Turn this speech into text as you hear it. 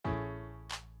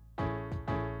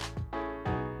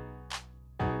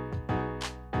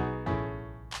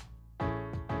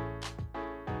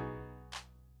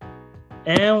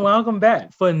And welcome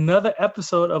back for another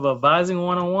episode of Advising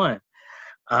 101.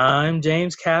 I'm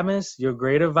James Camus, your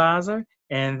great advisor,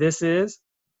 and this is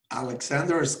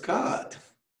Alexander Scott,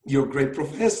 your great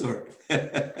professor. uh,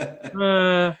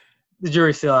 the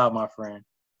jury's still out, my friend.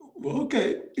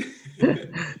 Okay.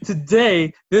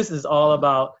 Today, this is all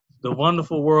about the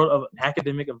wonderful world of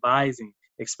academic advising,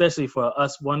 especially for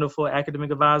us wonderful academic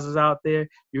advisors out there.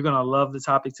 You're going to love the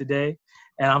topic today,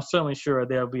 and I'm certainly sure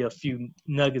there'll be a few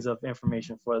nuggets of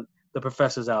information for the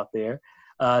professors out there.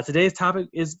 Today's topic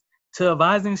is to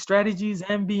advising strategies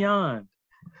and beyond.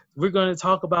 We're going to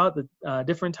talk about the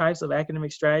different types of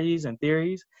academic strategies and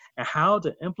theories and how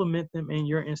to implement them in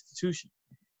your institution.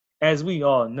 As we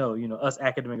all know, us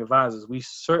academic advisors, we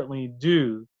certainly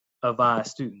do advise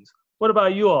students. What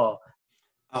about you all?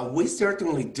 We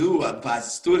certainly do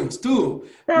advise students too.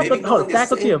 Maybe not in the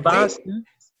Faculty same advise way.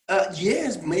 students?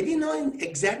 Yes, maybe not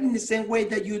exactly in the same way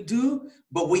that you do,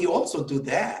 but we also do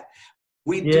that.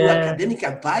 We do Yeah. academic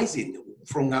advising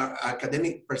from our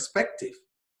academic perspective.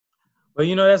 Well,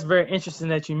 that's very interesting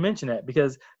that you mention that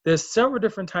because there's several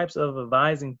different types of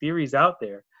advising theories out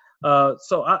there.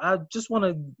 So I just want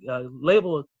to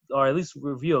label or at least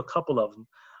review a couple of them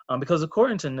because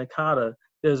according to Nakata,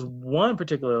 there's one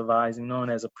particular advising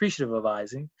known as appreciative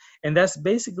advising, and that's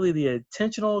basically the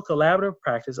intentional collaborative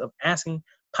practice of asking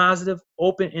positive,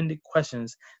 open-ended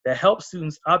questions that help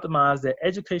students optimize their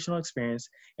educational experience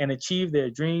and achieve their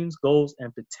dreams, goals,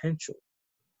 and potential.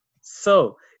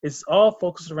 So it's all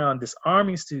focused around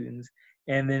disarming students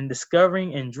and then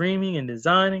discovering and dreaming and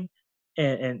designing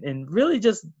and really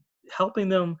just helping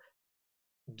them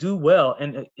do well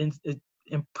and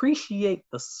appreciate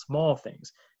the small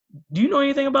things. Do you know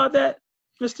anything about that,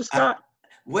 Mr. I, Scott?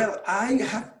 well, I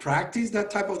have practiced that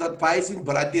type of advising,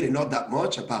 but I didn't know that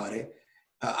much about it.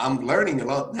 I'm learning a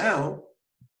lot now.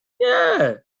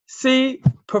 Yeah. See,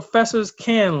 professors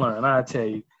can learn, I tell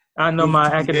you. I know my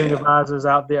academic Yeah. advisors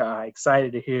out there are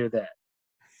excited to hear that.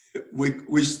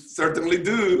 We certainly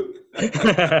do.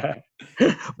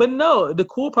 But no, the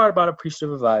cool part about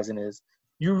appreciative advising is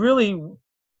you really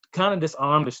kind of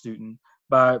disarm the student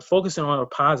by focusing on the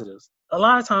positives. A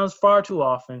lot of times, far too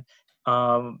often,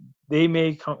 they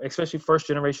may come, especially first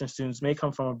generation students, may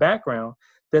come from a background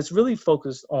that's really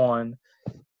focused on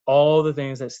all the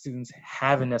things that students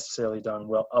haven't necessarily done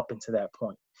well up until that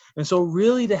point. And so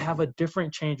really to have a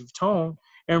different change of tone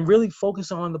and really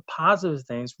focus on the positive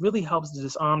things really helps to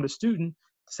disarm the student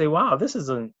to say, wow, this is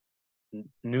a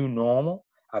new normal.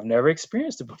 I've never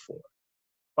experienced it before.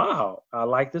 Wow, I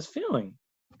like this feeling.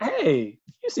 Hey,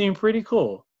 you seem pretty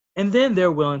cool. And then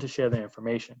they're willing to share their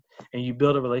information and you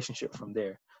build a relationship from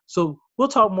there. So we'll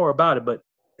talk more about it, but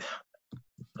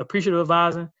appreciative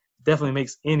advising definitely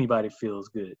makes anybody feels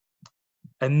good.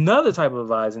 Another type of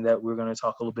advising that we're going to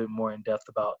talk a little bit more in depth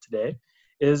about today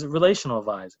is relational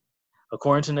advising.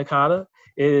 According to Nakata,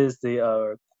 it is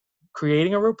the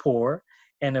creating a rapport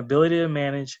and ability to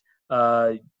manage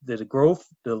the growth,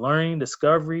 the learning,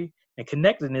 discovery, and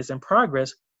connectedness and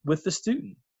progress with the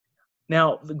student.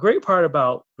 Now, the great part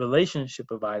about relationship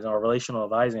advising or relational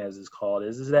advising, as it's called,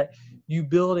 is that you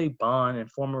build a bond and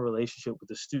form a relationship with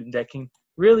the student that can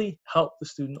really help the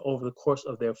student over the course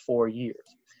of their 4 years.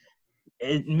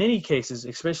 In many cases,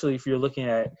 especially if you're looking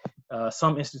at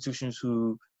some institutions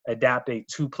who adapt a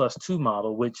 2+2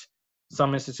 model, which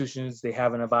some institutions, they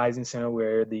have an advising center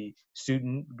where the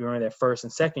student during their first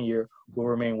and second year will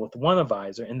remain with one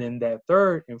advisor. And then that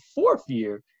third and fourth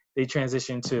year, they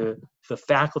transition to the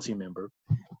faculty member.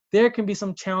 There can be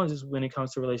some challenges when it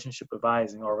comes to relationship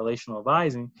advising or relational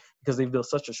advising because they build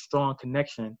such a strong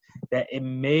connection that it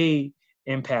may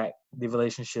impact the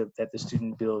relationship that the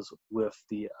student builds with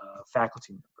the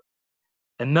faculty member.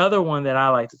 Another one that I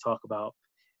like to talk about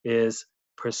is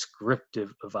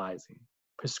prescriptive advising.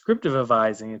 Prescriptive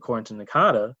advising, according to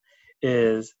Nakata,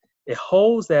 is it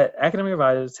holds that academic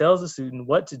advisor tells the student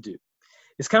what to do.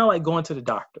 It's kind of like going to the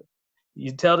doctor.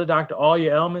 You tell the doctor all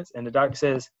your ailments, and the doctor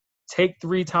says, take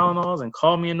 3 Tylenols and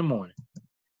call me in the morning.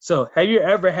 So have you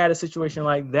ever had a situation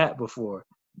like that before?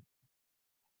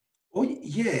 Oh,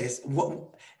 yes.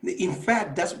 Well, in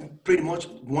fact, that's pretty much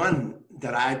one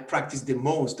that I practice the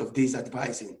most of this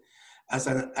advising. As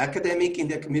an academic in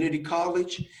the community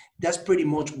college, that's pretty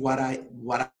much what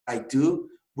I do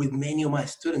with many of my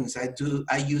students.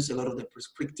 I use a lot of the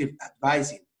prescriptive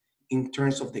advising in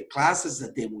terms of the classes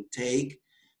that they will take,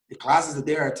 the classes that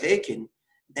they are taking,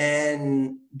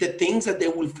 and the things that they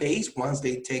will face once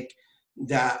they take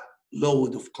that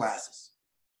load of classes.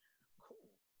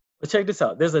 But check this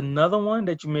out. There's another one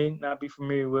that you may not be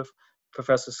familiar with,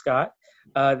 Professor Scott.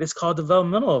 It's called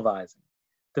developmental advising.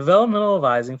 Developmental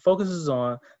advising focuses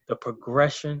on the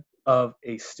progression of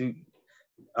a student,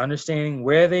 understanding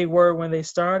where they were when they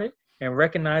started and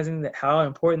recognizing that how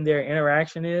important their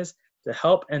interaction is to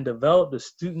help and develop the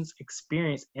student's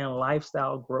experience and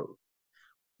lifestyle growth.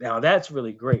 Now that's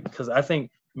really great because I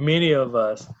think many of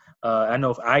us, I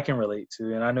know if I can relate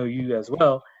to, and I know you as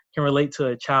well, can relate to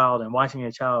a child and watching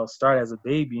a child start as a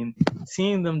baby and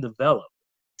seeing them develop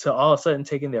to all of a sudden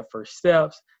taking their first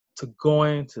steps, to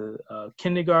going to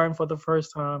kindergarten for the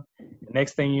first time. The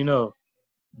next thing you know,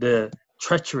 the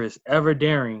treacherous, ever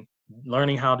daring,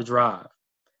 learning how to drive,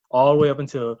 all the way up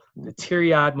until the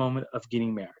teary-eyed moment of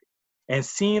getting married. And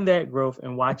seeing that growth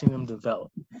and watching them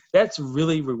develop, that's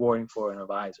really rewarding for an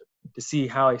advisor to see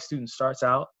how a student starts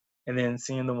out and then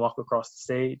seeing them walk across the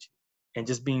stage and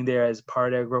just being there as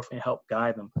part of their growth and help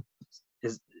guide them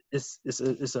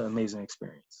it's an amazing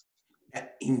experience.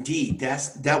 Indeed,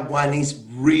 that one is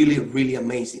really, really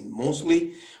amazing.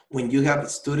 Mostly when you have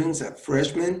students at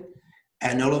freshmen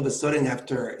and all of a sudden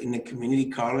after in a community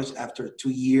college, after 2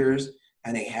 years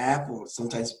and a half or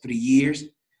sometimes 3 years,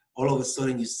 all of a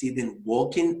sudden you see them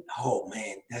walking. Oh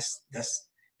man, that's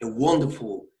a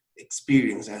wonderful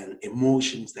experience and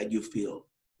emotions that you feel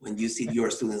when you see your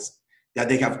students that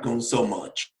they have grown so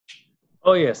much.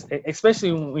 Oh yes,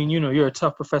 especially when you're a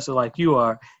tough professor like you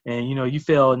are, and you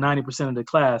fail 90% of the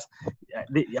class.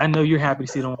 I know you're happy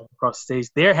to see them walk across the stage.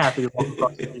 They're happy to walk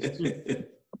across the stage too.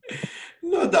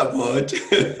 Not that much.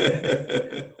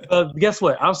 But guess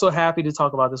what? I'm so happy to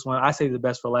talk about this one. I say the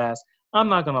best for last. I'm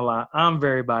not gonna lie. I'm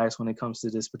very biased when it comes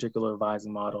to this particular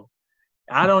advising model.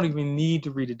 I don't even need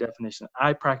to read a definition.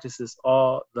 I practice this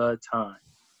all the time,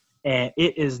 and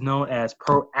it is known as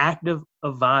proactive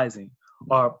advising,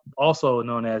 or also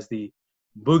known as the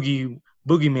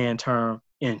boogeyman term,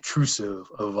 intrusive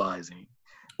advising.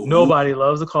 Ooh. Nobody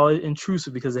loves to call it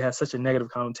intrusive because it has such a negative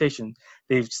connotation.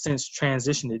 They've since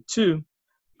transitioned it to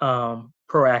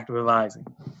proactive advising.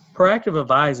 Proactive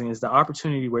advising is the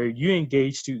opportunity where you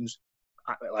engage students,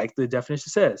 like the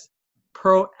definition says,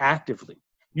 proactively.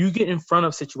 You get in front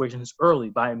of situations early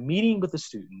by meeting with the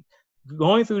student,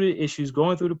 going through the issues,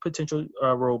 going through the potential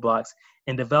roadblocks,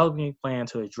 and developing a plan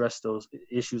to address those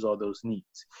issues or those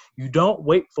needs. You don't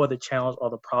wait for the challenge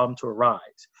or the problem to arise.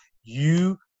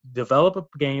 You develop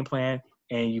a game plan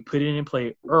and you put it in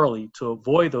play early to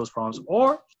avoid those problems,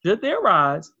 or should they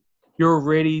arise, you're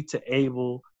ready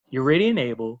and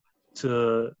able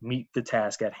to meet the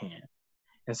task at hand.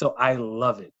 And so I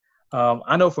love it.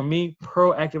 I know for me,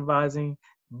 proactive advising,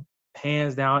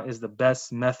 hands down, is the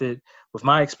best method. With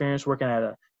my experience working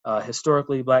at a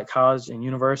historically Black college and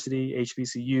university,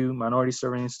 HBCU, minority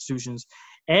serving institutions,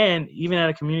 and even at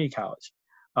a community college,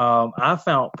 I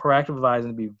found proactive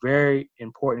advising to be very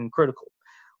important and critical.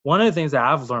 One of the things that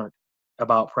I've learned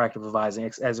about proactive advising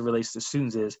as it relates to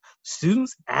students is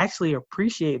students actually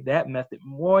appreciate that method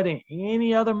more than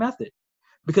any other method.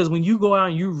 Because when you go out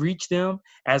and you reach them,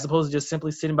 as opposed to just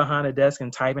simply sitting behind a desk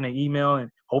and typing an email and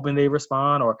hoping they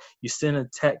respond, or you send a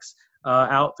text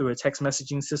out through a text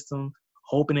messaging system,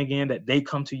 hoping again that they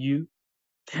come to you,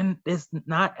 then it's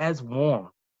not as warm.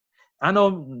 I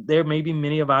know there may be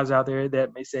many advisors out there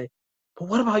that may say, but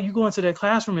what about you going to their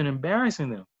classroom and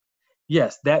embarrassing them?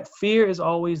 Yes, that fear is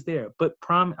always there, but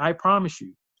I promise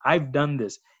you, I've done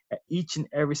this at each and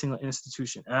every single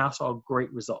institution, and I saw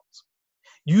great results.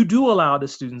 You do allow the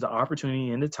students the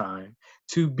opportunity and the time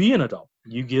to be an adult.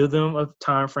 You give them a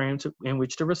time frame in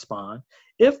which to respond.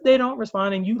 If they don't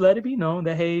respond, and you let it be known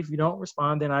that, hey, if you don't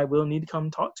respond, then I will need to come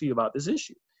talk to you about this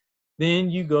issue. Then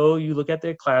you go, you look at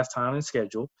their class time and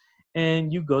schedule,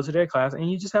 and you go to their class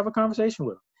and you just have a conversation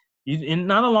with them. And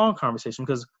not a long conversation,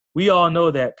 because we all know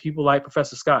that people like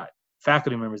Professor Scott,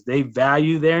 faculty members, they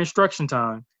value their instruction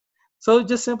time. So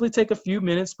just simply take a few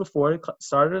minutes before the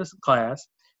start of the class,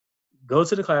 go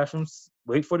to the classrooms,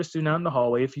 wait for the student out in the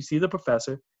hallway. If you see the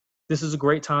professor, this is a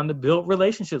great time to build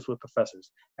relationships with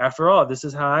professors. After all, this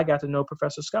is how I got to know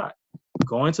Professor Scott.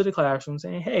 Going to the classroom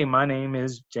saying, hey, my name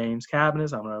is James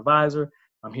Cabinets. I'm an advisor.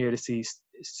 I'm here to see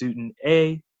student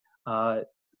A.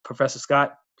 Professor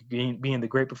Scott, being the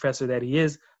great professor that he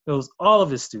is, knows all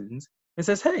of his students and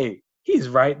says, hey, he's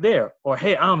right there. Or,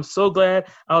 hey, I'm so glad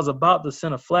I was about to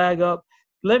send a flag up.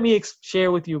 Let me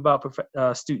share with you about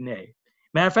student A.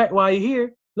 Matter of fact, while you're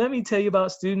here, let me tell you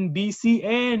about student B, C,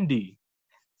 and D.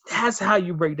 That's how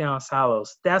you break down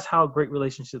silos. That's how great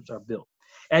relationships are built.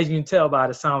 As you can tell by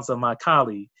the sounds of my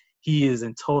colleague, he is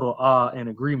in total awe and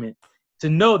agreement to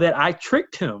know that I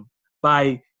tricked him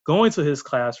by going to his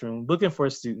classroom, looking for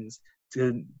students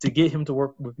to get him to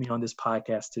work with me on this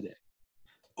podcast today.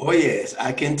 Oh, yes,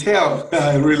 I can tell.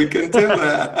 I really can tell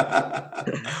that.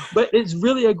 But it's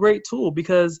really a great tool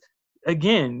because,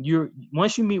 again,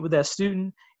 once you meet with that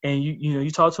student and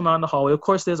you talk to them out in the hallway. Of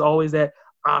course, there's always that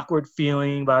awkward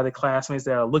feeling by the classmates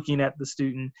that are looking at the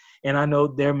student. And I know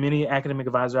there are many academic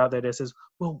advisors out there that says,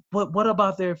 well, what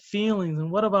about their feelings?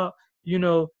 And what about,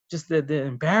 just the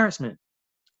embarrassment?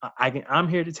 I'm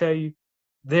here to tell you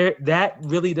that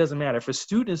really doesn't matter. If a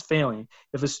student is failing,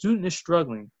 if a student is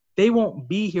struggling, they won't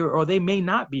be here, or they may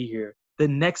not be here the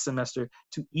next semester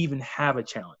to even have a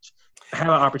challenge, have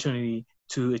an opportunity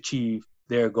to achieve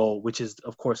their goal, which is,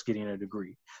 of course, getting a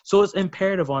degree. So it's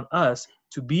imperative on us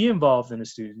to be involved in the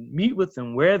student, meet with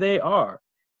them where they are,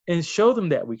 and show them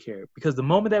that we care. Because the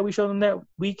moment that we show them that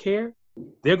we care,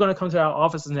 they're going to come to our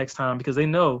offices next time, because they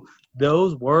know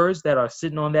those words that are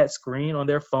sitting on that screen on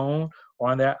their phone or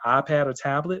on their iPad or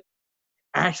tablet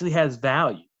actually has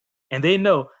value. And they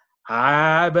know,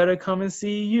 I better come and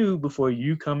see you before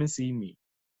you come and see me.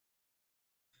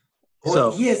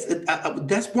 Oh, yes,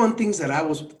 that's one thing that I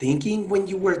was thinking when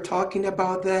you were talking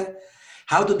about that.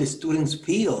 How do the students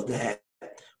feel that,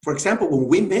 for example, when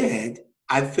we met,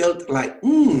 I felt like,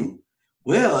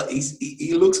 well,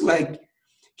 he looks like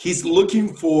he's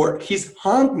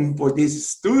hunting for this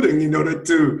student in order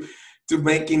to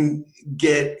make him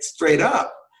get straight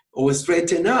up or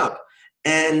straighten up.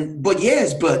 But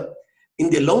in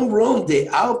the long run, the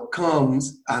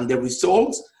outcomes and the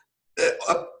results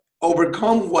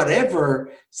overcome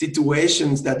whatever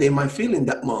situations that they might feel in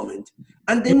that moment,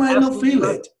 and they might not feel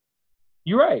it.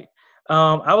 You're right.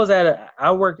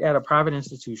 I worked at a private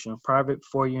institution, a private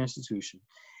 4-year institution,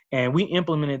 and we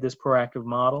implemented this proactive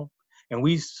model, and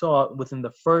we saw within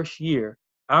the first year,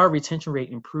 our retention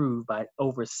rate improved by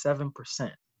over 7%.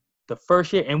 The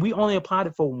first year, and we only applied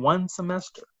it for 1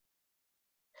 semester.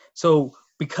 So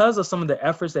because of some of the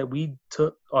efforts that we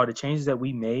took or the changes that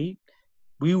we made,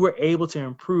 we were able to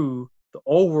improve the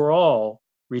overall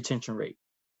retention rate.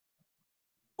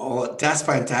 Oh, that's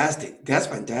fantastic. That's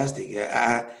fantastic.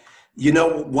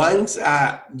 Once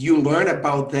you learn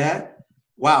about that,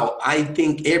 wow, I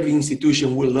think every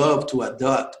institution will love to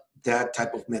adopt that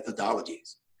type of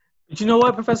methodologies. But you know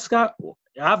what, Professor Scott?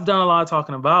 I've done a lot of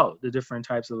talking about the different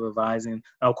types of advising.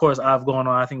 Now, of course, I've gone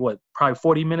on, I think, probably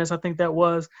 40 minutes, I think that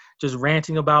was, just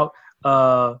ranting about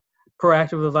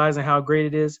proactive advising, how great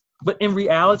it is. But in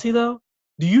reality, though,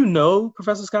 do you know,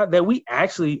 Professor Scott, that we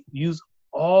actually use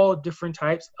all different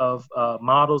types of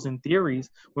models and theories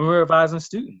when we're advising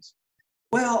students?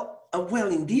 Well,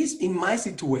 in my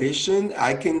situation,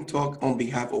 I can talk on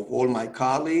behalf of all my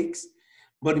colleagues,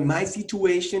 but in my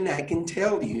situation, I can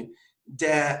tell you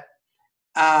that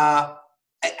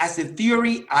as a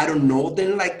theory, I don't know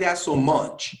them like that so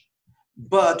much,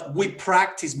 but we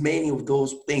practice many of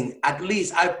those things. At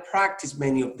least I practice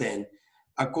many of them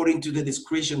according to the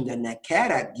description that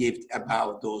NACADA gives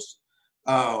about those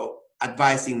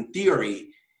advising theory.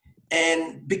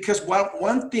 And because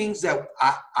one thing that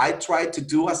I try to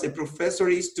do as a professor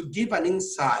is to give an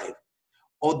insight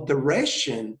or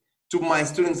direction to my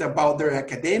students about their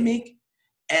academic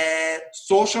and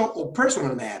social or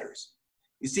personal matters.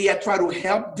 You see, I try to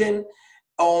help them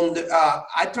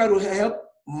I try to help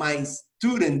my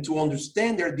student to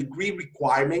understand their degree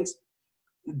requirements,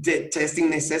 the testing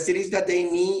necessities that they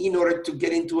need in order to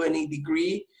get into any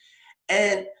degree,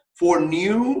 and for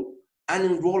new and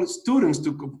enrolled students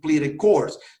to complete a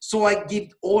course. So I give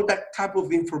all that type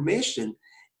of information.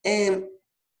 And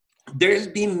there's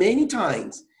been many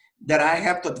times that I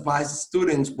have to advise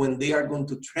students when they are going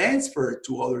to transfer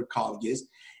to other colleges,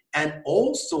 and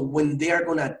also when they are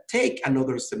going to take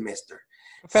another semester.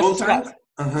 Professor Scott,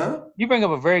 you bring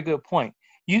up a very good point.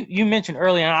 You mentioned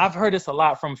earlier, and I've heard this a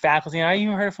lot from faculty, and I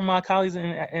even heard it from my colleagues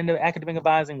in the academic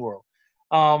advising world.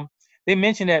 They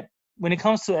mentioned that when it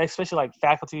comes to especially like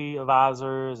faculty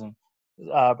advisors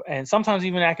and sometimes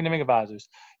even academic advisors,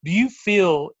 do you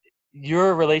feel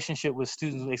your relationship with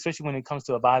students, especially when it comes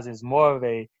to advising, is more of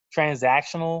a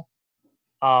transactional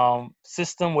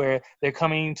system where they're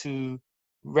coming to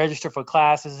register for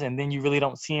classes and then you really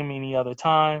don't see them any other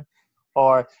time?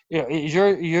 Or is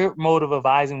your mode of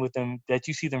advising with them that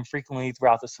you see them frequently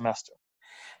throughout the semester?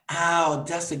 Oh,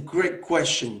 that's a great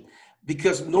question.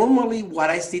 Because normally what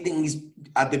I see them is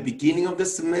at the beginning of the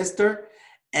semester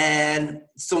and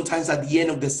sometimes at the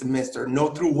end of the semester,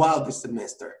 not throughout the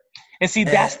semester. And see,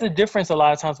 that's the difference a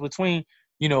lot of times between,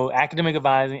 academic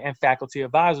advising and faculty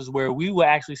advisors, where we will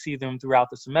actually see them throughout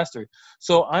the semester.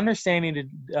 So understanding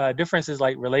the differences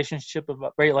like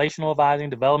relational advising,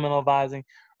 developmental advising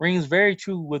rings very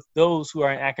true with those who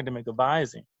are in academic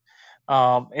advising.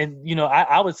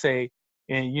 I would say,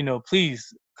 and,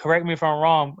 please correct me if I'm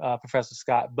wrong, Professor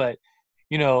Scott, but,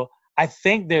 I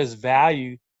think there's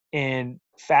value in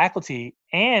faculty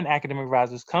and academic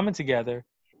advisors coming together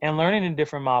and learning in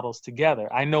different models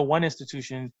together. I know one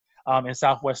institution in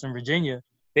Southwestern Virginia,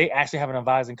 they actually have an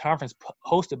advising conference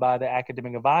hosted by the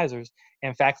academic advisors,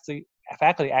 and faculty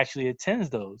actually attends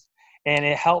those. And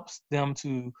it helps them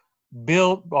to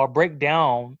build or break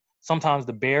down sometimes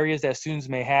the barriers that students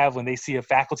may have when they see a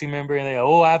faculty member and they go,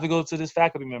 oh, I have to go to this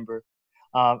faculty member,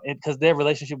 because their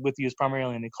relationship with you is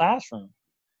primarily in the classroom.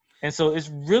 And so it's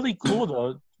really cool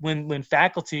though when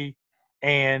faculty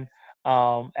and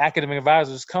academic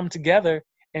advisors come together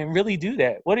and really do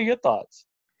that. What are your thoughts?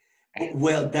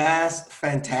 Well, that's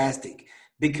fantastic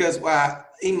because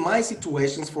in my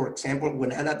situations, for example,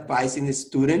 when I'm advising a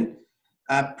student,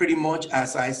 pretty much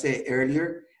as I said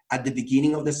earlier, at the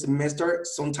beginning of the semester,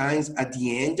 sometimes at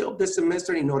the end of the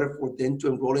semester, in order for them to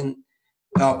enroll in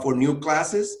for new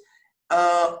classes,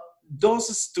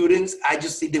 those students, I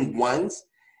just see them once.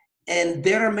 And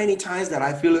there are many times that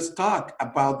I feel stuck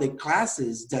about the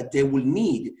classes that they will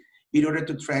need in order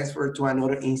to transfer to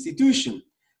another institution.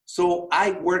 So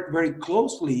I work very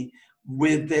closely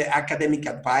with the academic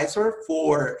advisor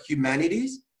for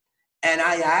humanities, and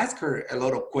I ask her a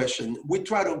lot of questions. We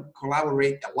try to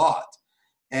collaborate a lot.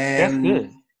 That's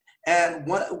good. And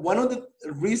one of the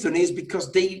reasons is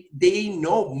because they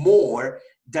know more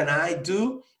than I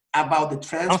do about the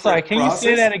transfer. I'm sorry, can process. you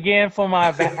say that again for my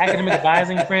academic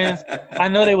advising friends? I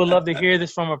know they would love to hear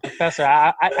this from a professor.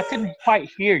 I couldn't quite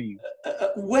hear you.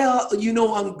 Well,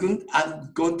 I'm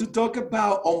going to talk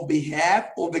about on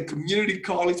behalf of the community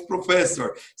college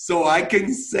professor. So I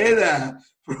can say that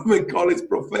from a college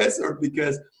professor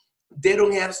because they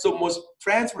don't have so much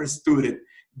transfer student.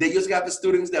 They just have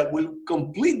students that will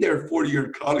complete their 4-year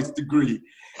college degree.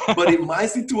 But in my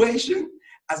situation,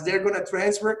 as they're going to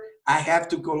transfer, I have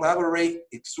to collaborate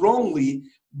strongly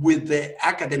with the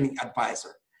academic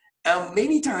advisor. And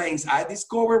many times I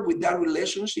discover with that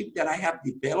relationship that I have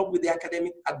developed with the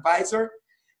academic advisor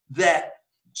that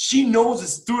she knows the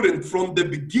student from the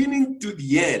beginning to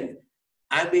the end.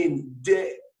 I mean,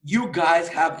 you guys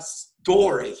have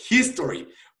history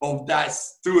of that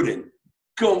student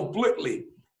completely.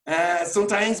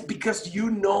 Sometimes because you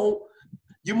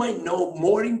might know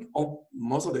more,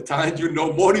 most of the time you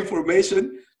know more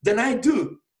information than I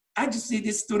do. I just see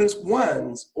these students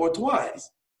once or twice.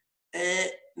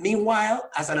 Meanwhile,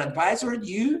 as an advisor,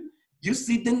 you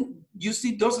see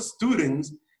those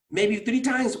students maybe 3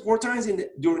 times, 4 times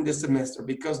during the semester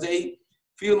because they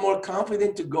feel more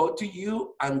confident to go to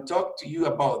you and talk to you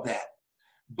about that.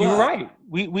 But you're right.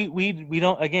 We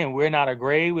don't, again, we're not a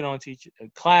grade. We don't teach a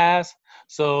class.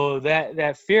 So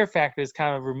that fear factor is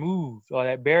kind of removed, or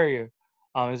that barrier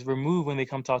is removed when they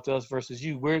come talk to us versus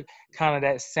you. We're kind of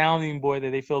that sounding board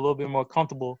that they feel a little bit more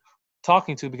comfortable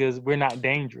talking to because we're not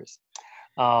dangerous.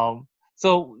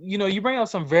 So, you bring up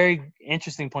some very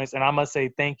interesting points, and I must say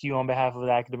thank you on behalf of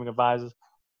the academic advisors.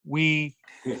 We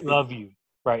love you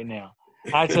right now.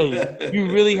 I tell you,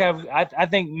 you really have. I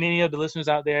think many of the listeners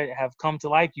out there have come to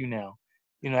like you now.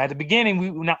 At the beginning we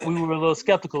were a little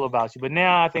skeptical about you, but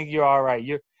now I think you're all right.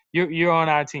 You're on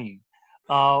our team.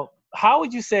 How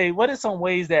would you say? What are some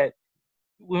ways that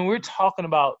when we're talking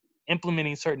about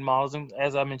implementing certain models, and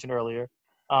as I mentioned earlier,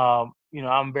 I'm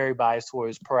very biased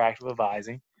towards proactive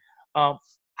advising.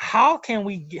 How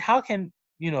can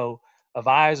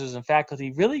advisors and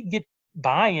faculty really get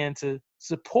buy-in to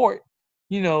support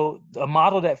a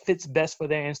model that fits best for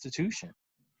their institution?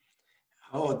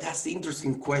 Oh, that's the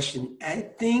interesting question. I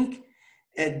think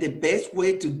the best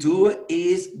way to do it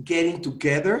is getting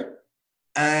together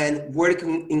and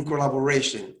working in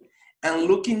collaboration and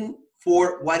looking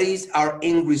for what is our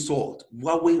end result,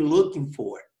 what we're looking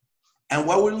for. And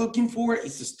what we're looking for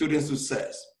is student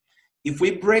success. If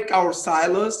we break our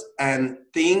silos and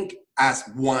think as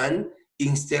one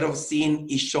instead of seeing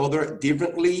each other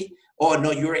differently, oh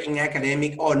no, you're in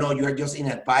academic, oh no, you're just in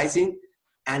advising.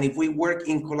 And if we work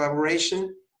in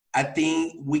collaboration, I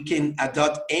think we can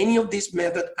adopt any of these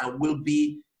methods and will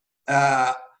be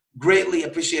greatly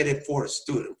appreciated for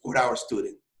our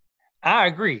student. I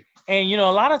agree. And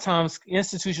a lot of times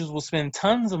institutions will spend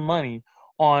tons of money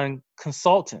on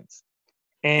consultants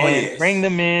and bring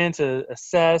them in to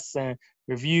assess and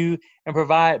review and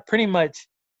provide pretty much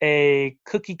a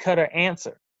cookie cutter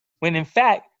answer. When in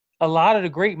fact, a lot of the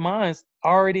great minds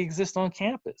already exist on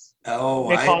campus.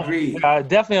 Oh, I agree.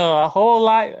 Definitely a whole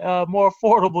lot more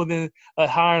affordable than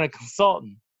hiring a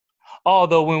consultant.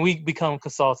 Although when we become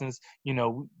consultants,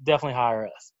 definitely hire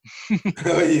us.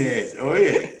 Oh,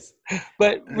 yes.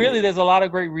 But really, there's a lot of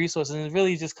great resources. And it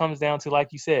really just comes down to, like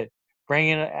you said,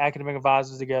 bringing academic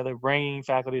advisors together, bringing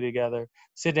faculty together,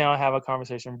 sit down, have a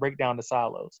conversation, break down the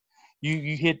silos.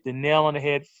 You hit the nail on the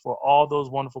head for all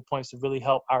those wonderful points to really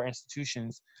help our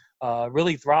institutions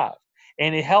really thrive.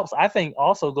 And it helps, I think,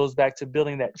 also goes back to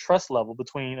building that trust level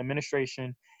between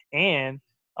administration and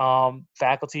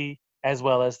faculty as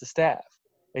well as the staff,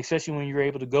 especially when you're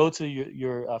able to go to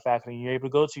your faculty and you're able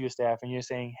to go to your staff and you're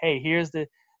saying, hey, here's the,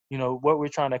 what we're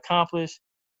trying to accomplish.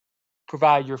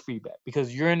 Provide your feedback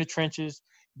because you're in the trenches.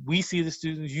 We see the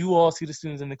students, you all see the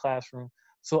students in the classroom.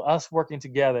 So us working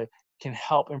together can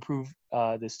help improve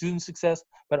the student success,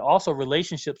 but also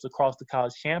relationships across the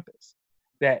college campus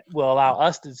that will allow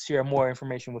us to share more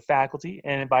information with faculty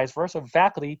and vice versa.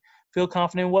 Faculty feel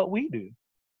confident in what we do.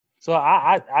 So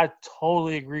I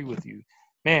totally agree with you.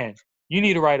 Man, you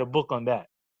need to write a book on that.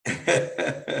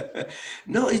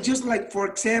 No, it's just like, for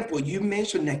example, you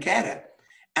mentioned NACADA,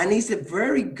 and it's a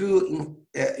very good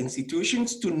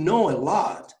institutions to know a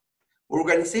lot,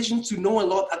 organizations to know a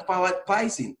lot about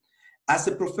advising. As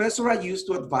a professor, I used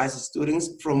to advise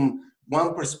students from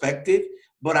one perspective,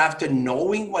 but after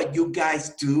knowing what you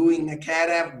guys do in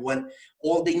NACADA, when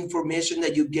all the information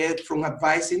that you get from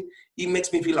advising, it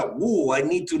makes me feel like, whoa, I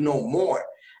need to know more.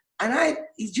 And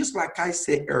it's just like I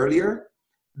said earlier,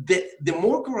 the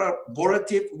more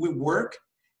collaborative we work,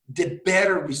 the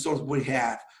better results we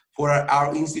have for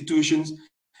our institutions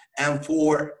and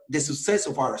for the success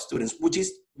of our students, which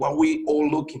is what we all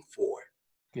looking for.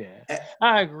 Yeah,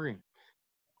 I agree.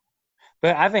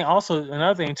 But I think also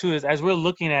another thing too is as we're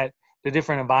looking at the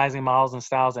different advising models and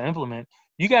styles to implement,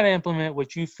 you got to implement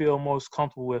what you feel most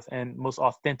comfortable with and most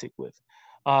authentic with.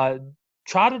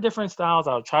 Try the different styles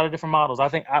out, try the different models. I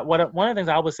think one of the things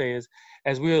I would say is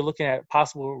as we are looking at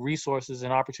possible resources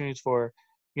and opportunities for,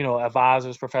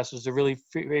 advisors, professors to really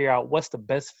figure out what's the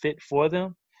best fit for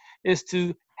them is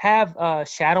to have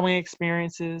shadowing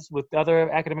experiences with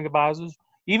other academic advisors,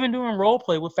 even doing role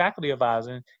play with faculty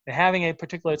advising and having a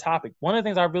particular topic. One of the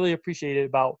things I really appreciated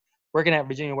about working at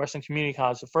Virginia Western Community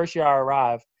College, the first year I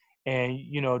arrived, and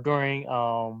during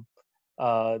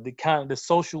the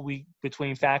social week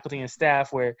between faculty and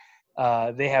staff, where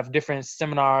they have different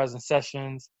seminars and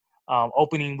sessions,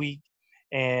 opening week,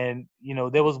 and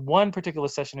there was one particular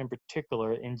session in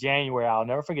particular in January. I'll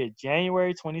never forget,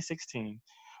 January 2016,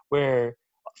 where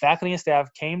faculty and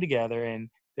staff came together and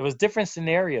there was different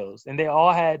scenarios, and they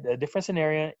all had a different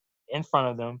scenario in front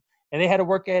of them, and they had to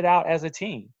work it out as a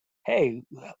team. Hey,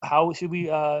 how should we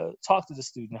talk to the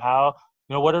student? How,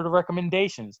 what are the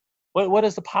recommendations? What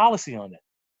is the policy on it?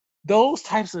 Those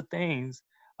types of things,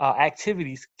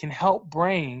 activities can help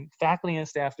bring faculty and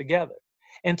staff together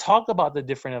and talk about the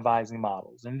different advising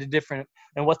models and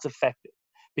and what's effective,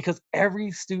 because every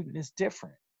student is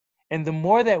different. And the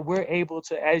more that we're able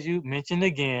to, as you mentioned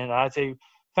again, I'd say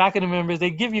faculty members,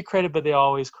 they give you credit, but they're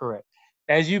always correct.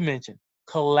 As you mentioned,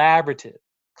 collaboration.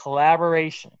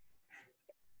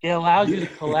 It allows you to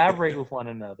collaborate with one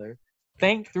another,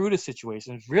 think through the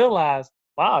situations, realize,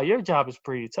 wow, your job is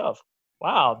pretty tough.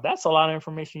 Wow, that's a lot of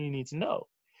information you need to know.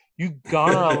 You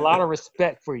garner a lot of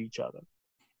respect for each other.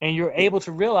 And you're able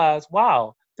to realize,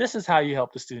 wow, this is how you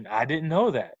help the student. I didn't know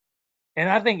that. And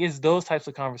I think it's those types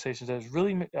of conversations that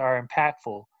really are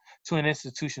impactful to an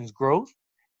institution's growth,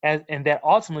 and that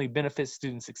ultimately benefits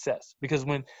student success. Because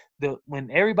when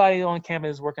everybody on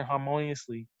campus is working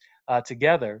harmoniously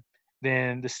together,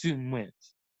 then the student wins.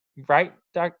 Right,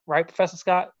 right, Professor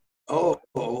Scott? Of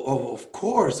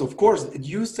course, of course.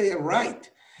 You say it right.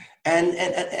 And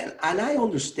I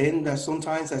understand that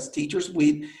sometimes as teachers,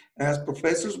 as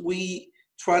professors, we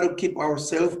try to keep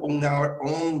ourselves on our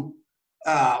own,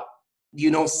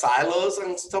 silos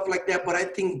and stuff like that. But I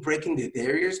think breaking the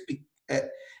barriers,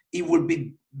 it would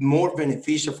be more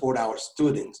beneficial for our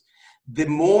students. The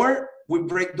more we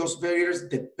break those barriers,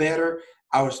 the better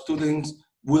our students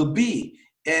will be,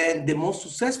 and the more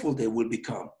successful they will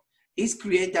become. Is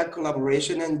create that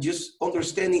collaboration and just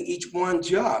understanding each one's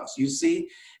jobs, you see.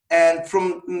 And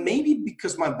from maybe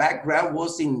because my background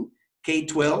was in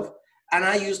K-12, and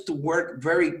I used to work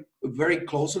very, very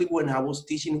closely when I was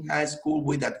teaching in high school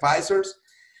with advisors,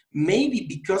 maybe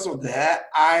because of that,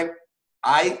 I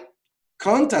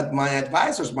contact my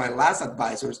advisors, my last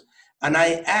advisors, and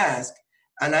I ask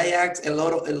a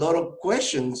lot of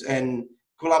questions and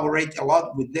collaborate a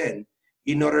lot with them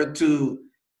in order to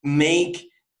make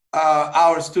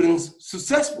our students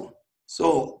successful.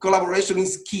 So collaboration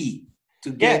is key to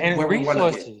get where we want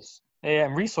to get. Yeah,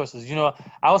 and resources.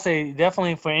 I would say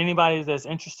definitely for anybody that's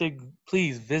interested,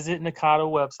 please visit NACADA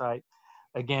website.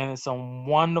 Again, it's some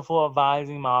wonderful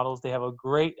advising models. They have a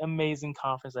great, amazing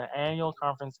conference, an annual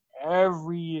conference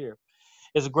every year.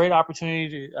 It's a great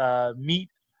opportunity to meet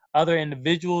other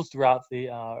individuals throughout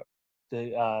the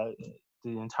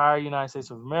the entire United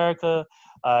States of America,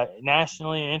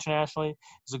 nationally and internationally.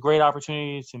 It's a great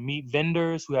opportunity to meet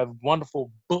vendors who have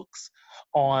wonderful books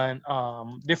on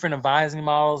different advising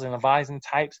models and advising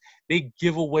types. They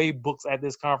give away books at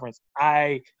this conference.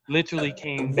 I literally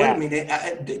came Wait a back.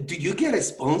 minute. Do you get a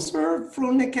sponsor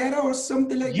from Neketa or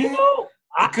something like You that? know,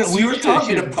 Because you're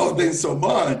talking about them so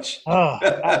much.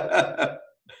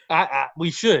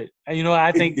 We should. You know,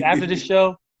 I think after this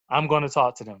show, I'm going to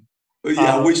talk to them.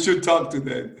 Yeah, we should talk to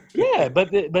them. Yeah,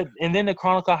 but then the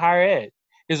Chronicle of Higher Ed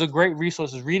is a great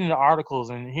resource. Reading the articles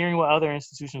and hearing what other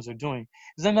institutions are doing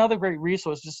is another great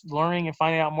resource. Just learning and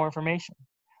finding out more information.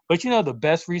 But you know, the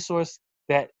best resource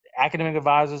that academic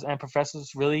advisors and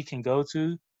professors really can go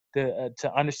to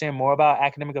understand more about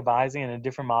academic advising and the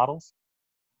different models.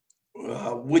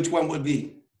 Which one would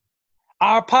be?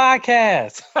 Our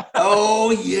podcast. Oh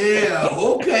yeah,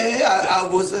 okay. I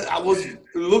was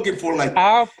looking for like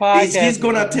our podcast. Is he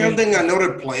gonna tell them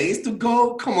another place to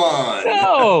go? Come on.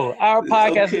 No, our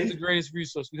podcast is the greatest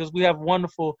resource because we have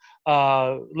wonderful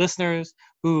listeners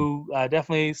who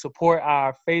definitely support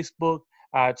our Facebook,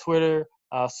 our Twitter,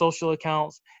 social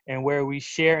accounts, and where we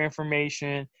share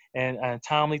information and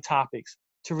timely topics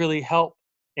to really help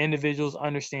individuals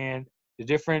understand the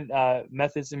different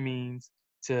methods and means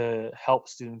to help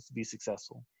students be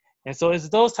successful. And so it's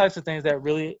those types of things that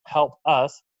really help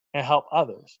us and help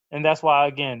others. And that's why,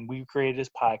 again, we created this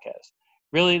podcast,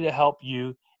 really to help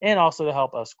you and also to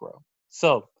help us grow.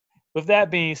 So with that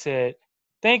being said,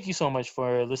 thank you so much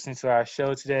for listening to our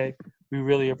show today. We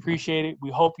really appreciate it.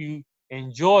 We hope you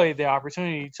enjoy the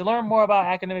opportunity to learn more about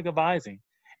academic advising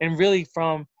and really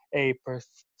from a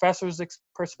professor's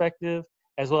perspective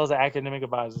as well as an academic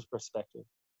advisor's perspective.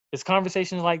 It's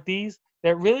conversations like these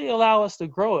that really allow us to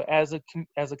grow as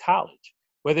a college,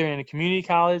 whether in a community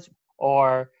college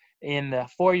or in a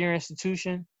four-year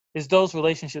institution. It's those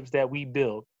relationships that we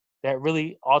build that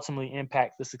really ultimately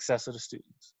impact the success of the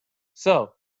students.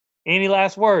 So, any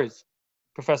last words,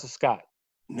 Professor Scott?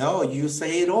 No, you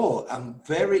say it all. I'm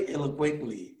very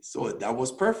eloquently. So that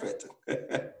was perfect.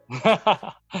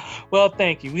 Well,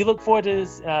 thank you. We look forward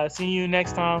to seeing you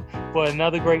next time for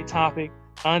another great topic.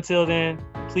 Until then,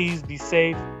 please be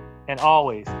safe and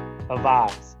always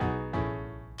advise.